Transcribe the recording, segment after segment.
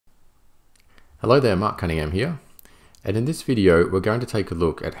Hello there, Mark Cunningham here, and in this video we're going to take a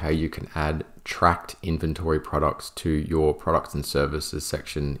look at how you can add tracked inventory products to your products and services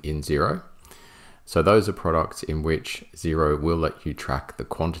section in Xero. So those are products in which Xero will let you track the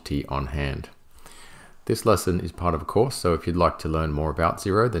quantity on hand. This lesson is part of a course, so if you'd like to learn more about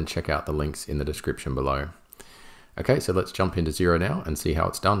Xero, then check out the links in the description below. Okay, so let's jump into Xero now and see how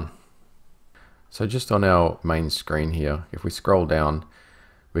it's done. So just on our main screen here, if we scroll down,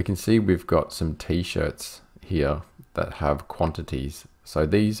 we can see we've got some t-shirts here that have quantities. So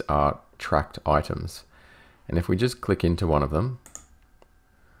these are tracked items. And if we just click into one of them,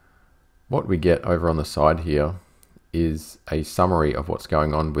 what we get over on the side here is a summary of what's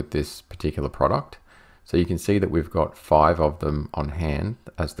going on with this particular product. So you can see that we've got 5 of them on hand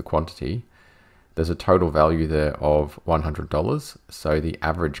as the quantity. There's a total value there of $100. So the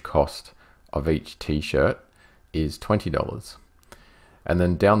average cost of each t-shirt is $20. And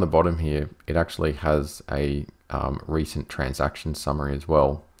then down the bottom here, it actually has a recent transaction summary as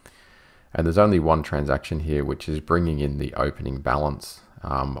well. And there's only one transaction here, which is bringing in the opening balance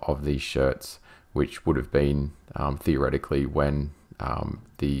of these shirts, which would have been theoretically when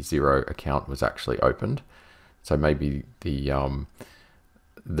the Xero account was actually opened. So maybe the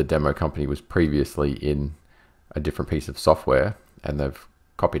demo company was previously in a different piece of software and they've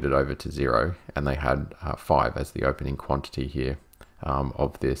copied it over to Xero, and they had 5 as the opening quantity here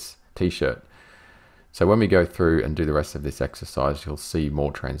of this t-shirt. So when we go through and do the rest of this exercise, you'll see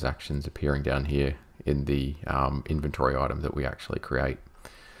more transactions appearing down here in the inventory item that we actually create.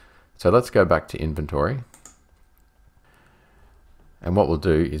 So let's go back to inventory. And what we'll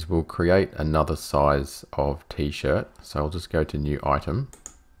do is we'll create another size of t-shirt. So I'll just go to new item.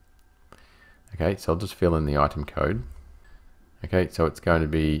 Okay, so I'll just fill in the item code. Okay, so it's going to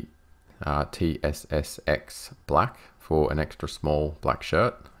be TSSX black for an extra small black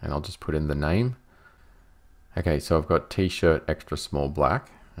shirt, and I'll just put in the name. Okay, so I've got t-shirt extra small black,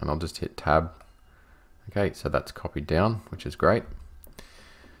 and I'll just hit tab. Okay, so that's copied down, which is great.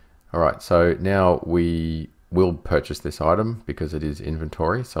 All right, so now we will purchase this item because it is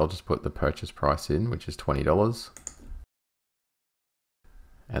inventory. So I'll just put the purchase price in, which is $20.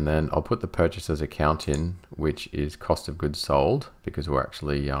 And then I'll put the purchaser's account in, which is cost of goods sold, because we're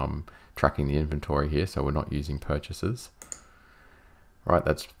actually tracking the inventory here, so we're not using purchases. All right,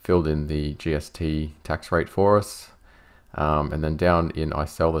 that's filled in the GST tax rate for us. And then down in I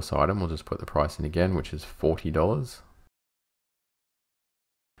sell this item, we'll just put the price in again, which is $40.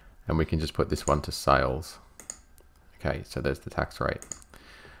 And we can just put this one to sales. Okay, so there's the tax rate.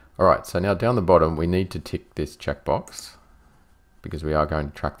 All right, so now down the bottom, we need to tick this checkbox because we are going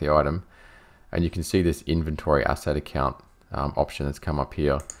to track the item. And you can see this inventory asset account option has come up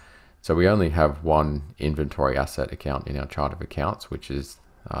here. So we only have one inventory asset account in our chart of accounts, which is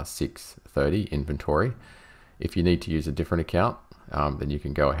 630 inventory. If you need to use a different account, then you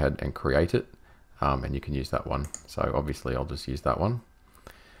can go ahead and create it, and you can use that one. So obviously I'll just use that one.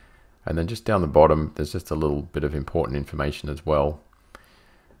 And then just down the bottom, there's just a little bit of important information as well.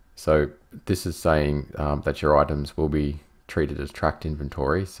 So this is saying that your items will be treated as tracked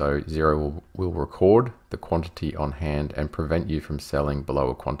inventory. So Xero will record the quantity on hand and prevent you from selling below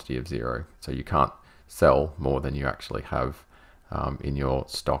a quantity of 0. So you can't sell more than you actually have in your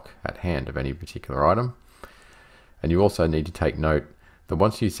stock at hand of any particular item. And you also need to take note that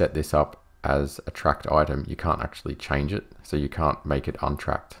once you set this up as a tracked item, you can't actually change it. So you can't make it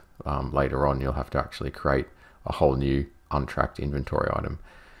untracked later on. You'll have to actually create a whole new untracked inventory item.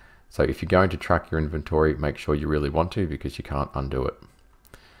 So if you're going to track your inventory, make sure you really want to, because you can't undo it.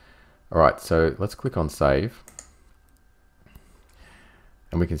 All right, so let's click on save.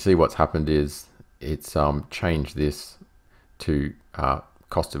 And we can see what's happened is it's changed this to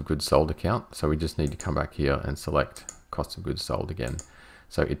cost of goods sold account. So we just need to come back here and select cost of goods sold again.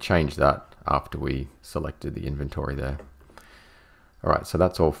 So it changed that after we selected the inventory there. All right, so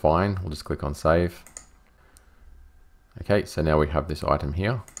that's all fine. We'll just click on save. Okay, so now we have this item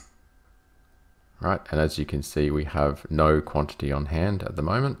here. Right, and as you can see, we have no quantity on hand at the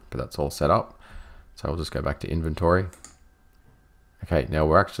moment, but that's all set up. So I'll just go back to inventory. Okay, now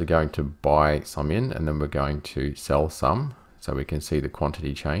we're actually going to buy some in, and then we're going to sell some, so we can see the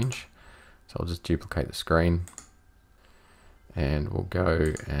quantity change. So I'll just duplicate the screen, and we'll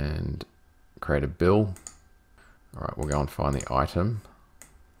go and create a bill. All right, we'll go and find the item,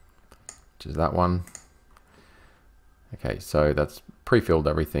 which is that one. Okay, so that's pre-filled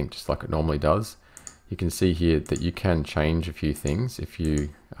everything just like it normally does. You can see here that you can change a few things if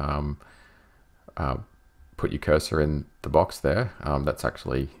you put your cursor in the box there. That's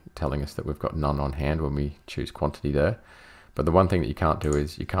actually telling us that we've got none on hand when we choose quantity there. But the one thing that you can't do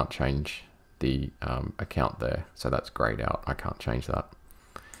is you can't change the account there. So that's grayed out. I can't change that.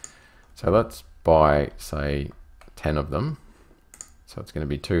 So let's buy, say, 10 of them. So it's going to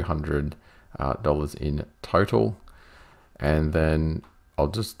be $200 in total. And then I'll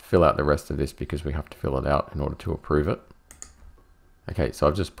just fill out the rest of this because we have to fill it out in order to approve it. Okay, so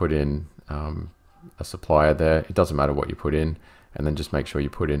I've just put in a supplier there. It doesn't matter what you put in, and then just make sure you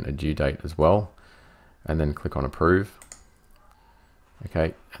put in a due date as well, and then click on approve.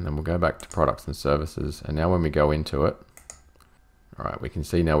 Okay, and then we'll go back to products and services, and now when we go into it, all right, we can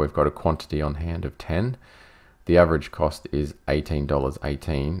see now we've got a quantity on hand of 10. The average cost is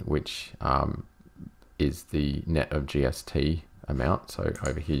 $18.18, which is the net of GST amount. So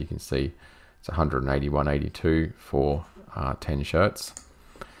over here you can see it's $181.82 for 10 shirts.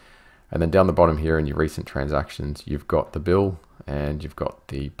 And then down the bottom here in your recent transactions, you've got the bill and you've got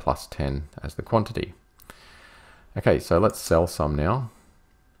the plus 10 as the quantity. Okay, so let's sell some now.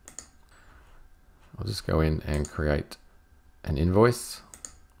 I'll just go in and create an invoice,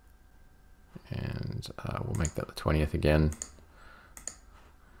 and we'll make that the 20th again.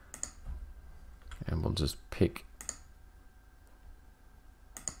 And we'll just pick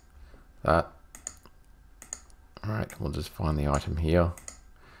that. All right, we'll just find the item here.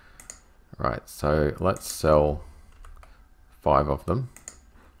 Right, so let's sell 5 of them.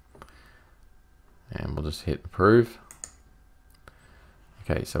 And we'll just hit approve.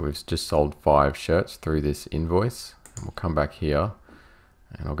 Okay, so we've just sold 5 shirts through this invoice. And we'll come back here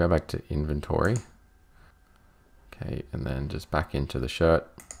and I'll go back to inventory. Okay, and then just back into the shirt.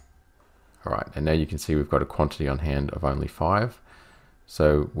 All right, and now you can see we've got a quantity on hand of only 5.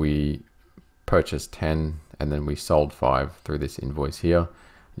 So we purchased 10 and then we sold 5 through this invoice here.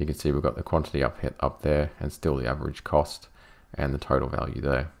 You can see we've got the quantity up there and still the average cost and the total value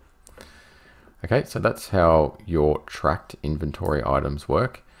there. Okay, so that's how your tracked inventory items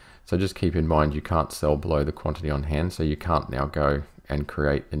work. So just keep in mind you can't sell below the quantity on hand, so you can't now go and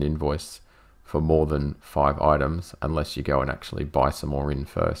create an invoice for more than 5 items unless you go and actually buy some more in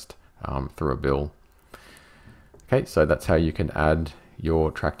first through a bill. Okay, so that's how you can add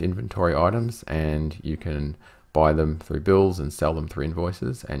your tracked inventory items, and you can buy them through bills and sell them through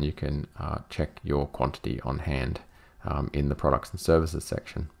invoices, and you can check your quantity on hand in the products and services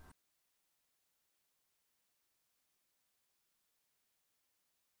section.